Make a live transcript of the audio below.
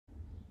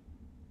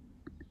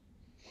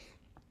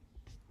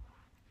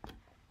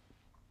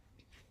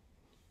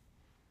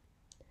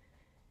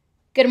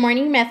Good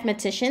morning,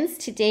 mathematicians.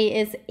 Today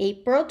is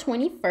April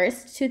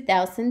 21st,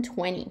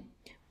 2020.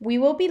 We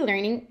will be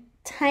learning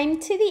time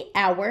to the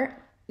hour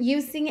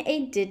using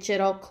a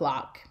digital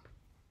clock.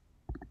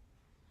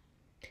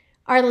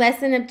 Our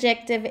lesson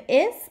objective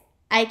is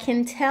I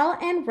can tell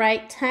and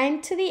write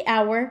time to the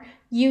hour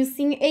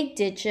using a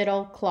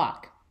digital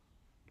clock.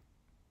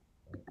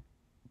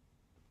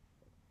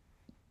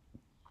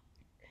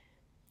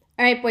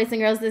 All right, boys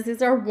and girls, this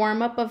is our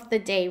warm-up of the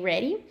day.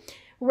 Ready?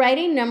 Write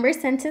a number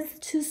sentence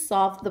to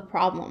solve the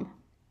problem.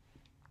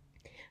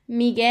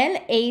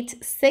 Miguel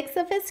ate 6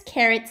 of his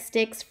carrot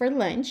sticks for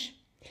lunch.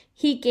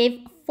 He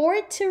gave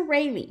 4 to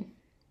Rayleigh.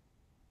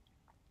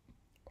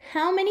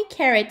 How many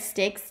carrot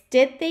sticks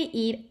did they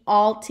eat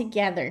all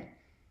together?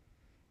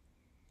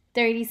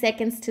 30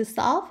 seconds to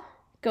solve.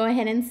 Go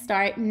ahead and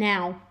start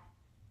now.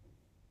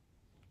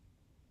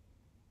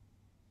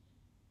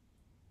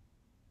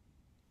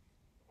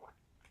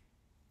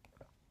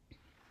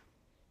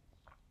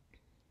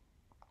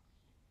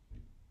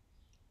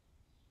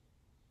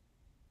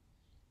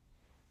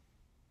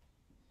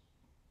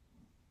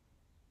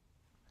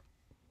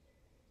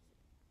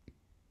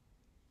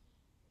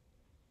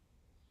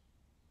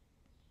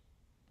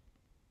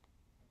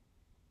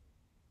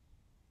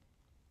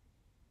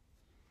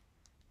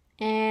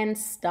 And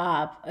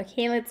stop.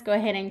 Okay, let's go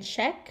ahead and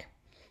check.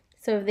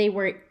 So if they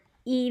were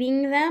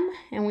eating them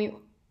and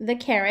the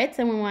carrots,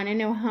 and we want to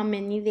know how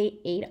many they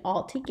ate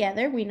all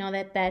together, we know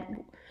that that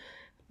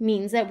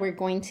means that we're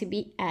going to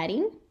be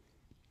adding.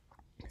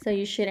 So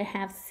you should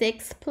have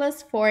 6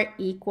 plus 4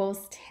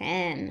 equals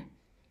 10.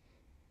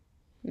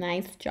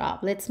 Nice job.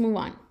 Let's move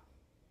on.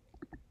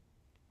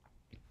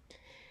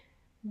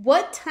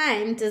 What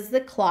time does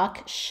the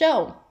clock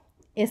show?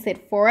 Is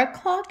it 4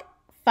 o'clock,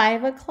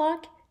 5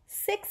 o'clock,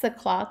 6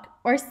 o'clock,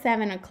 or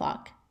 7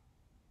 o'clock?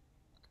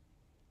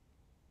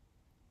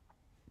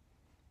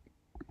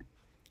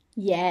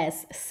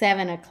 Yes,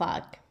 7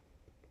 o'clock.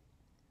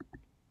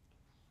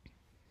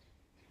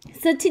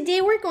 So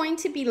today we're going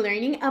to be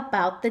learning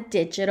about the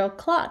digital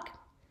clock.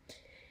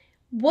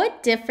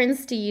 What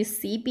difference do you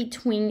see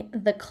between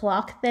the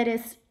clock that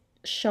is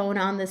shown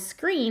on the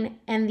screen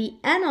and the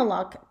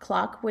analog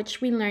clock, which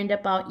we learned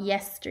about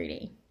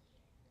yesterday?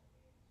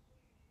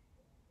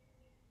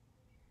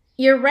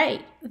 You're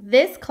right.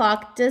 This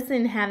clock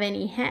doesn't have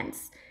any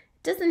hands.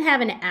 It doesn't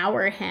have an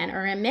hour hand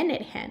or a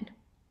minute hand.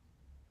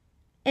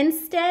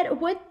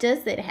 Instead, what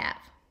does it have?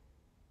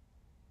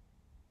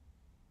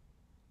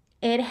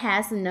 It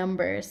has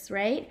numbers,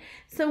 right?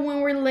 So when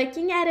we're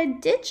looking at a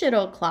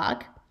digital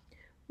clock,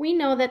 we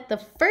know that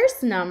the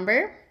first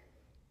number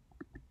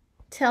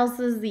tells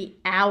us the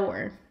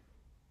hour.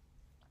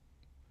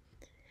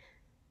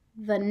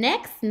 The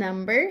next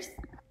numbers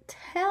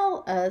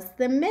tell us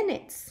the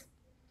minutes.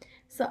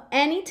 So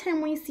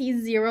anytime we see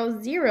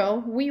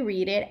 00, we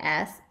read it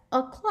as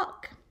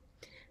o'clock.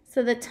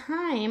 So the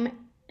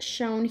time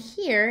shown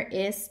here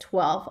is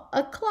 12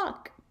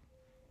 o'clock.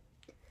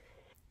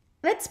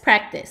 Let's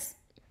practice.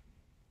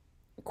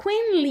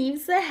 Quinn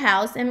leaves the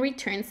house and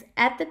returns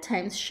at the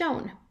times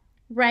shown.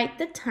 Write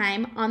the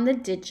time on the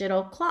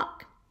digital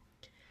clock.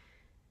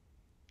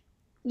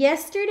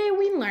 Yesterday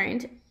we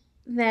learned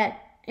that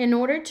in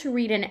order to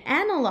read an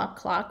analog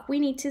clock, we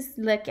need to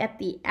look at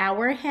the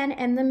hour hand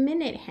and the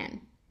minute hand.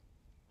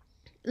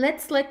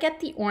 Let's look at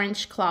the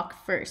orange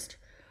clock first.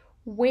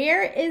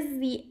 Where is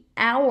the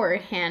hour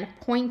hand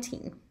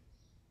pointing?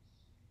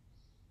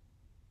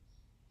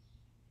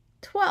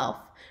 12.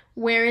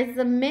 Where is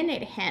the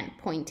minute hand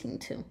pointing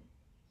to?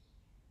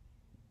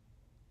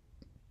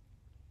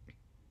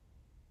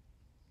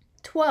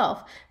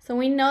 12. So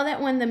we know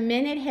that when the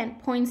minute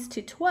hand points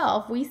to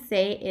 12, we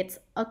say it's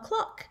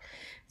o'clock.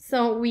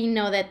 So we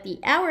know that the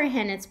hour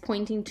hand is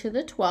pointing to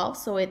the 12,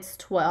 so it's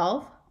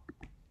 12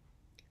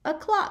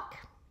 o'clock.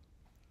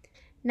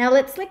 Now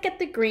let's look at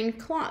the green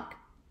clock.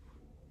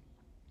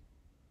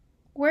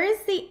 Where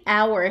is the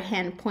hour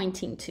hand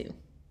pointing to?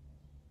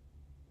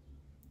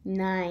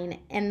 9.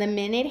 And the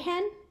minute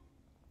hand?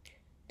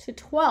 To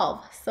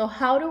 12. So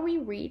how do we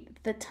read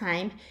the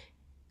time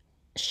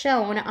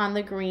shown on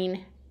the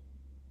green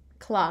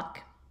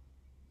clock?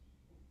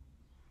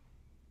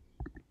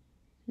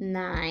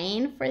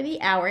 9 for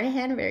the hour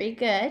hand, very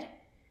good.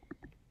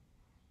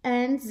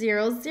 And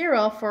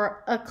 00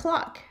 for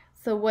o'clock.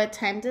 So what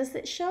time does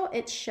it show?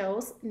 It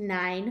shows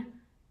 9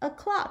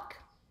 o'clock.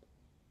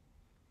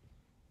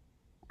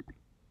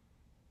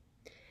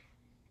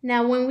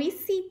 Now when we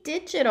see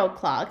digital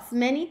clocks,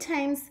 many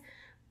times,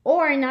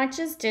 or not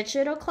just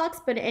digital clocks,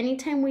 but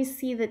anytime we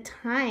see the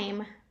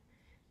time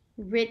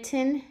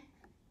written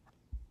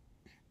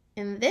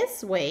in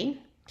this way,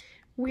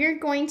 we're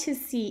going to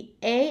see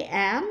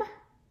AM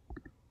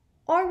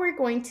or we're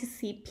going to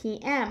see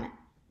PM.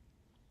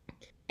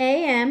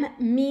 AM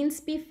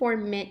means before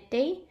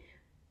midday,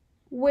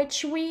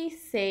 which we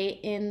say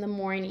in the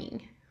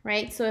morning,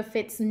 right? So if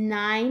it's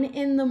 9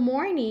 in the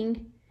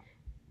morning,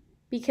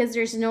 because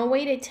there's no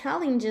way to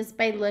telling just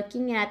by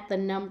looking at the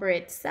number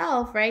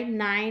itself, right?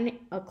 9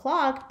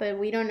 o'clock, but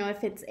we don't know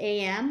if it's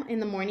AM in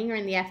the morning or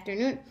in the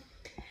afternoon.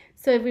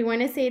 So if we want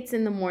to say it's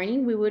in the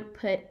morning, we would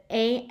put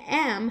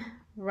AM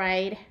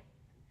right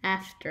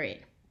after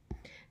it.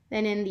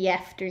 Then in the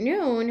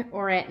afternoon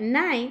or at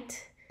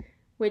night,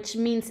 which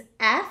means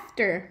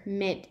after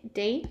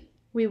midday,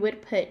 we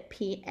would put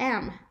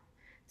PM.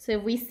 So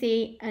if we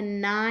say a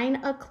 9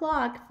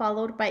 o'clock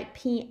followed by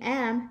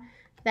PM,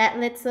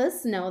 that lets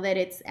us know that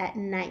it's at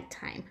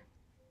nighttime.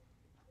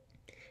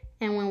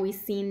 And when we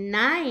see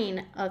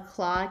 9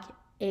 o'clock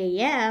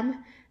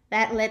AM,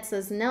 that lets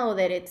us know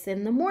that it's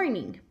in the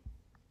morning.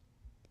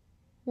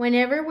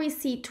 Whenever we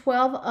see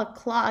 12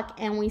 o'clock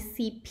and we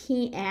see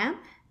PM,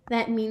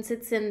 that means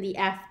it's in the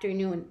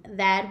afternoon.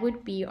 That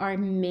would be our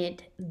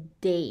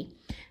midday.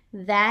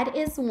 That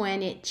is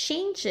when it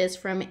changes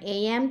from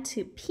AM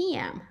to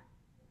PM,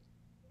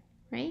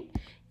 right?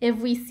 If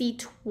we see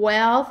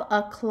 12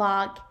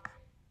 o'clock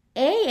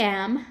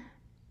AM,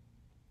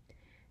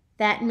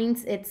 that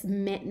means it's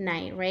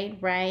midnight, right?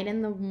 Right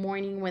in the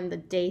morning when the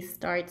day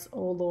starts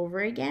all over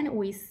again,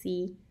 we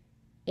see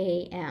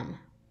AM.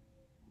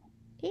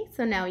 Okay,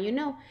 so now you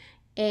know.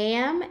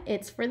 AM,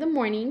 it's for the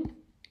morning.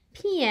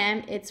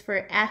 PM, it's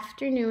for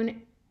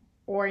afternoon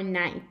or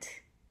night.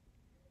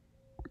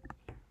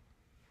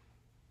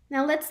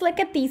 Now let's look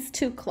at these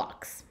two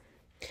clocks.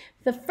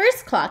 The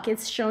first clock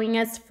is showing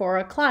us 4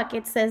 o'clock.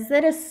 It says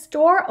that a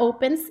store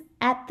opens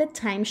at the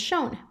time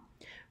shown.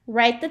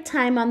 Write the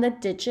time on the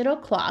digital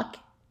clock.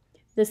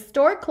 The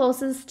store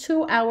closes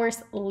 2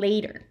 hours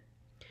later.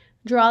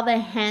 Draw the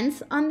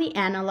hands on the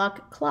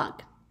analog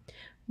clock.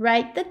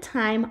 Write the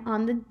time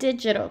on the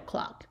digital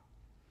clock.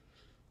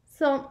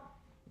 So,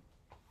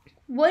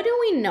 what do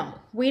we know?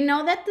 We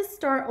know that the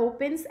store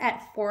opens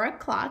at 4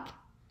 o'clock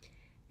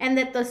and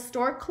that the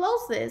store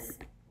closes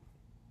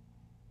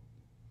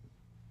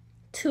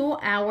 2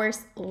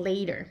 hours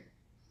later.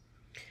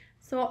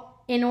 So,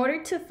 in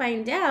order to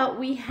find out,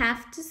 we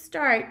have to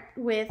start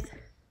with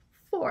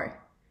 4.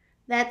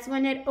 That's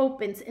when it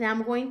opens, and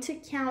I'm going to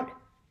count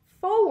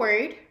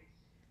forward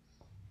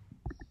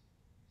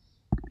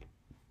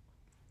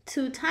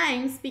 2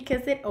 times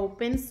because it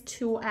opens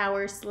 2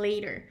 hours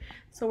later.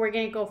 So we're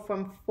going to go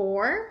from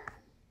 4,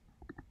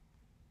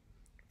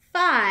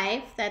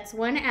 5, that's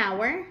 1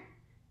 hour,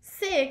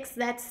 6,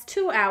 that's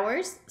 2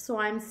 hours, so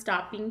I'm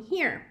stopping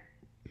here.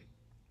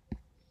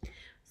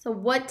 So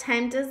what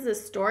time does the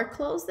store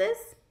close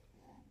this?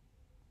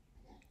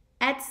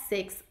 At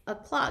 6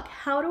 o'clock.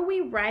 How do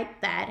we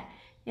write that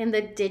in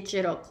the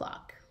digital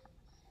clock?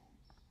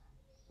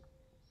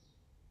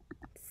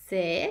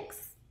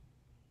 6,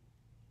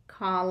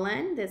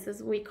 colon,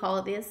 we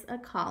call this a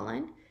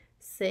colon,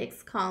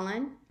 6,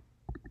 colon,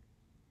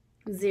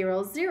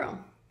 0,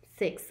 0,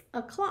 6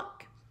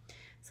 o'clock.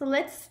 So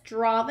let's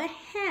draw the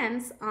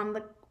hands on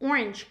the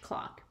orange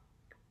clock.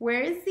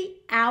 Where is the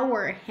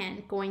hour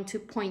hand going to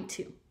point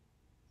to?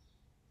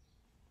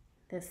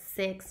 The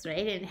 6,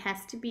 right? It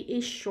has to be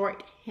a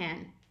short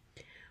hand.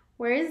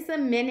 Where is the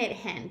minute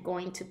hand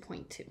going to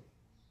point to?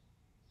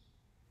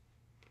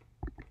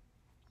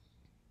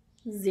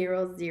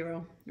 0,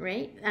 0,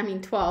 right? I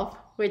mean 12,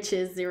 which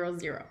is 0,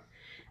 0.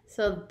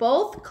 So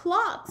both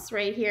clocks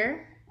right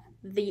here,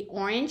 the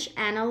orange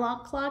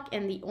analog clock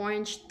and the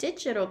orange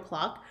digital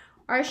clock,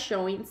 are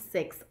showing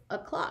 6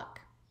 o'clock.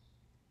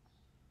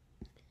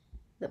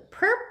 The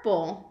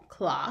purple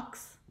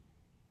clocks,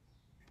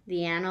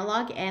 the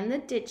analog and the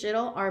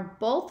digital, are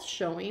both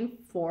showing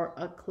 4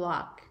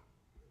 o'clock.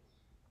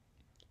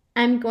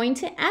 I'm going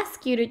to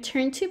ask you to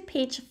turn to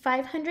page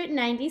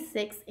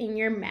 596 in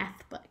your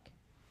math book.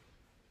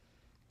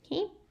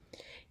 Okay,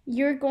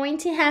 you're going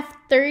to have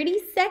 30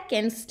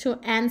 seconds to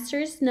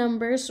answer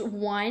numbers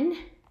 1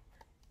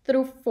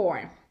 through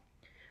 4.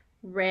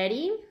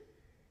 Ready?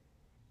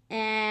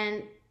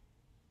 And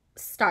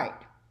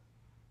start.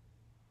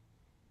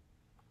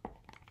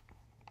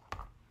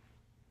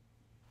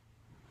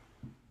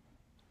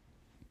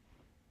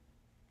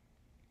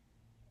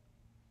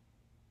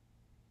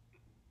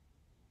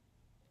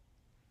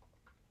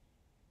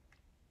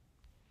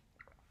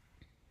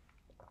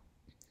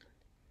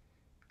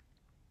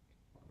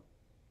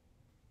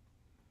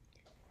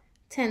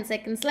 Ten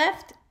seconds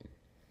left.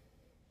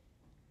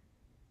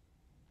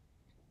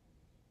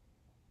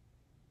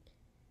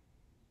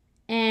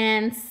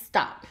 And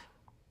stop.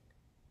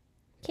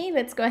 Okay,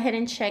 let's go ahead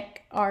and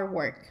check our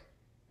work.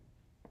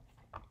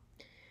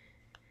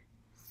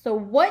 So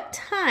what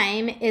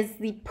time is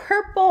the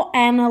purple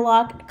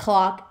analog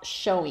clock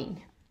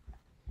showing?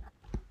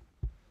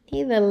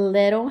 Okay, the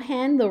little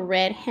hand, the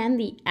red hand,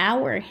 the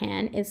hour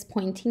hand is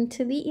pointing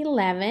to the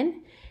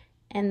 11,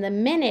 and the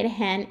minute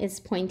hand is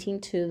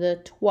pointing to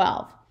the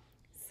 12.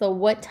 So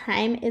what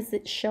time is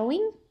it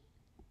showing?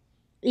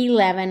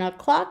 11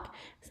 o'clock.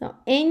 So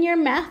in your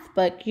math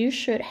book, you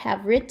should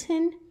have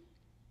written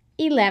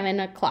 11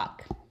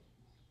 o'clock.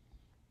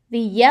 The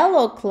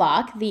yellow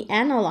clock, the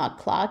analog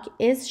clock,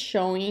 is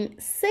showing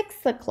 6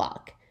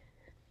 o'clock.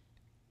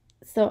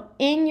 So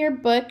in your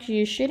book,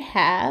 you should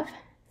have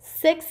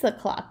 6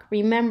 o'clock.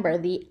 Remember,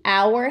 the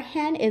hour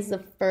hand is the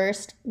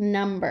first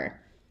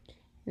number,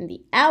 and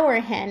the hour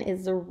hand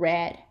is the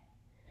red.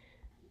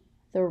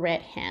 the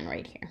red hand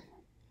right here.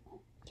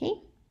 Okay.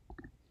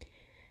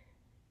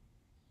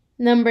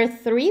 Number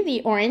 3,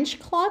 the orange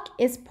clock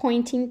is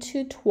pointing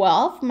to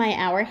 12. My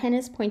hour hand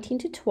is pointing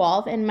to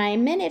 12, and my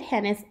minute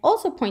hand is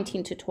also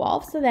pointing to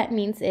 12, so that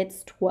means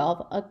it's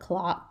 12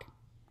 o'clock.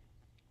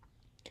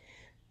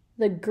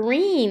 The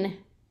green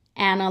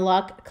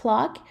analog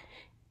clock,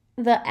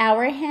 the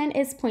hour hand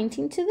is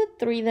pointing to the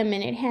 3, the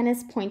minute hand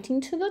is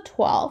pointing to the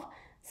 12,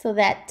 so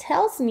that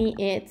tells me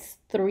it's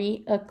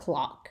 3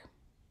 o'clock.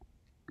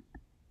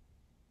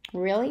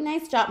 Really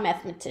nice job,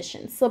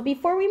 mathematicians. So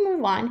before we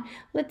move on,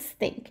 let's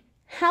think.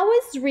 How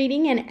is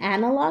reading an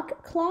analog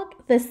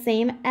clock the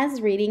same as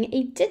reading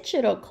a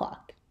digital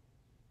clock?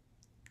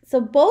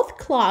 So both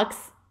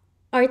clocks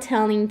are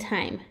telling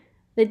time.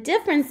 The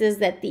difference is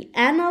that the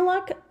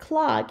analog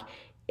clock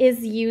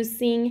is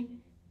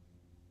using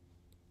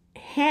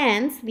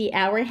hands, the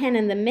hour hand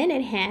and the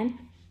minute hand,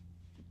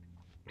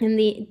 and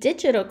the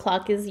digital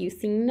clock is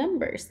using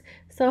numbers.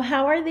 So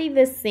how are they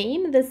the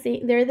same?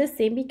 They're the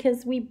same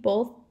because we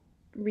both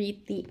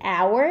read the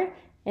hour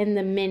and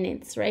the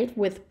minutes, right,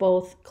 with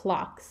both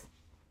clocks.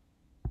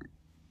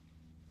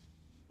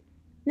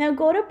 Now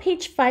go to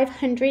page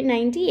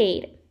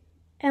 598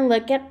 and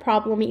look at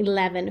problem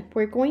 11.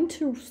 We're going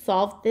to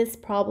solve this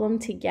problem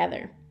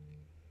together.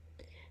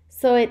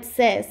 So it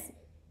says,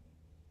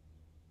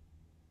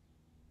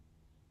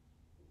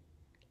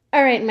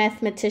 all right,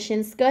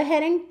 mathematicians, go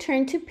ahead and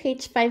turn to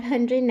page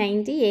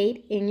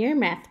 598 in your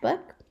math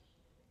book,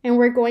 and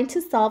we're going to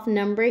solve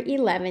number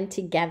 11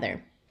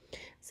 together.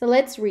 So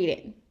let's read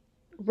it.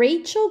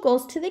 Rachel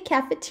goes to the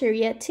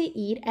cafeteria to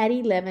eat at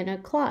 11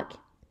 o'clock.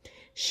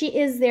 She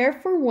is there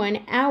for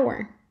 1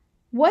 hour.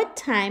 What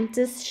time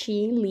does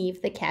she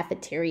leave the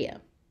cafeteria?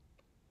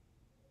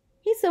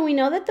 Okay, so we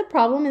know that the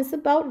problem is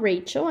about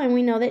Rachel, and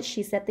we know that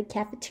she's at the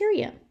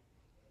cafeteria.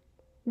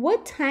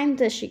 What time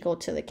does she go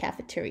to the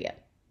cafeteria?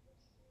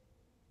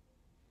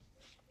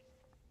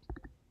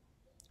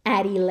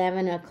 At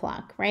 11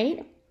 o'clock,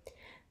 right?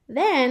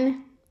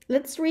 Then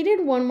let's read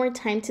it one more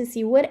time to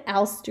see what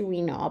else do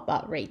we know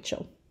about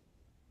Rachel.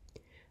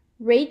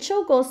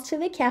 Rachel goes to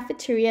the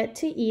cafeteria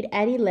to eat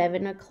at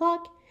 11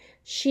 o'clock.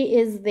 She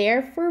is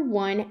there for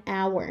 1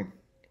 hour.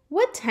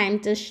 What time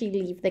does she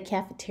leave the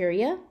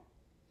cafeteria?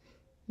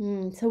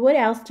 So what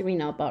else do we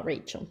know about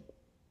Rachel?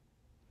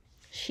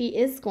 She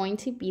is going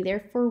to be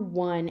there for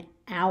 1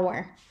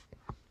 hour.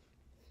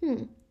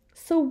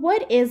 So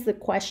what is the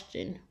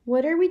question?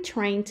 What are we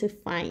trying to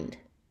find?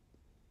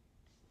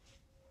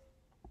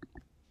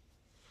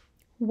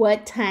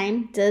 What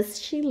time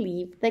does she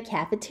leave the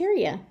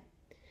cafeteria?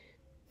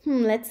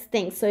 Let's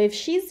think. So if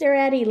she's there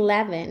at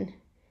 11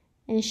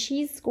 and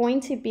she's going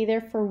to be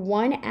there for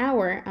 1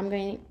 hour,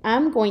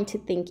 I'm going to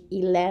think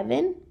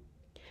 11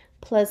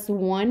 plus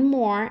 1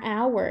 more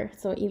hour.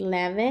 So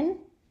 11.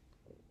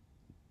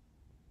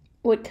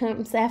 What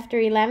comes after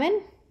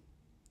 11?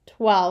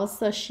 12.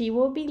 So she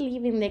will be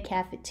leaving the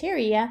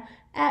cafeteria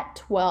at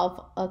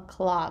 12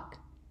 o'clock.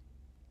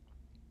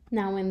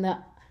 Now in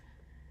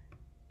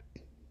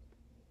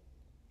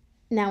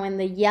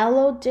the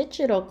yellow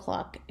digital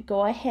clock,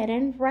 go ahead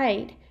and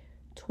write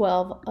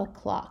 12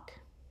 o'clock.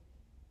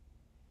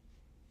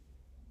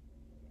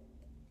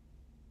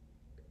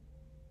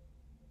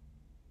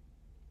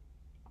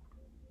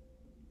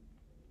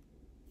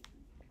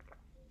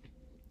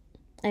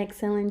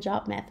 Excellent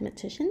job,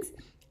 mathematicians.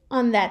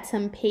 On that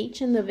same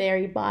page in the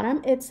very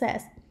bottom, it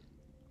says,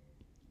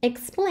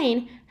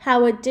 explain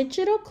how a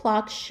digital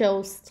clock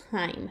shows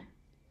time.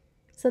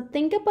 So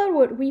think about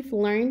what we've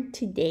learned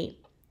today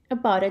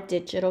about a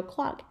digital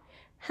clock.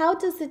 How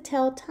does it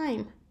tell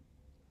time?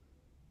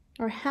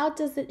 Or how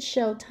does it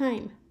show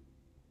time?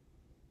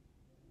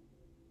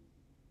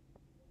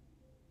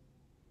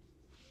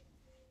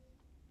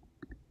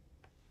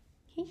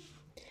 Okay.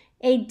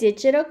 A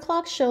digital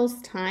clock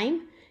shows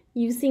time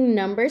using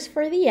numbers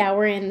for the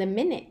hour and the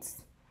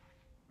minutes.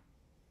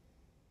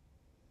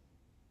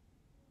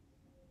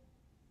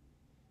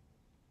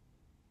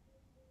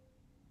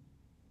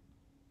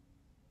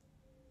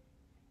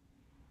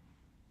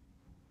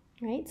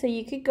 Right, so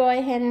you could go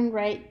ahead and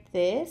write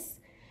this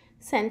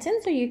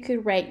sentence, or you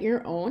could write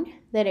your own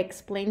that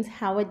explains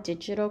how a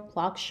digital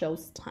clock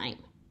shows time.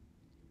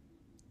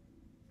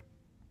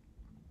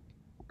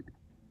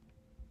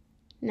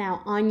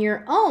 Now, on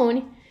your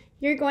own,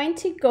 you're going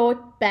to go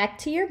back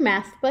to your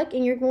math book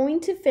and you're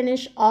going to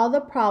finish all the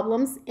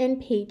problems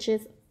in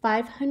pages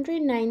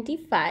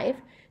 595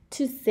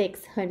 to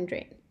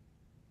 600.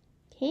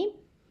 Okay?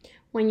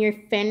 When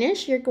you're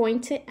finished, you're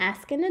going to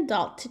ask an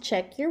adult to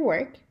check your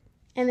work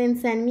and then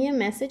send me a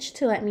message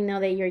to let me know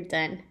that you're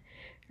done.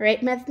 All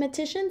right,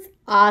 mathematicians?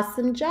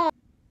 Awesome job!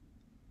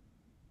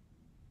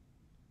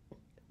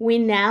 We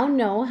now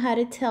know how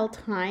to tell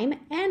time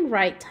and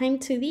write time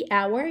to the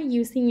hour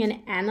using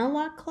an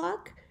analog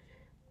clock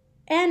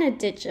and a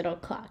digital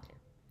clock.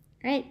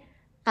 All right,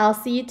 I'll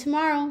see you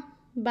tomorrow.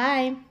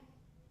 Bye.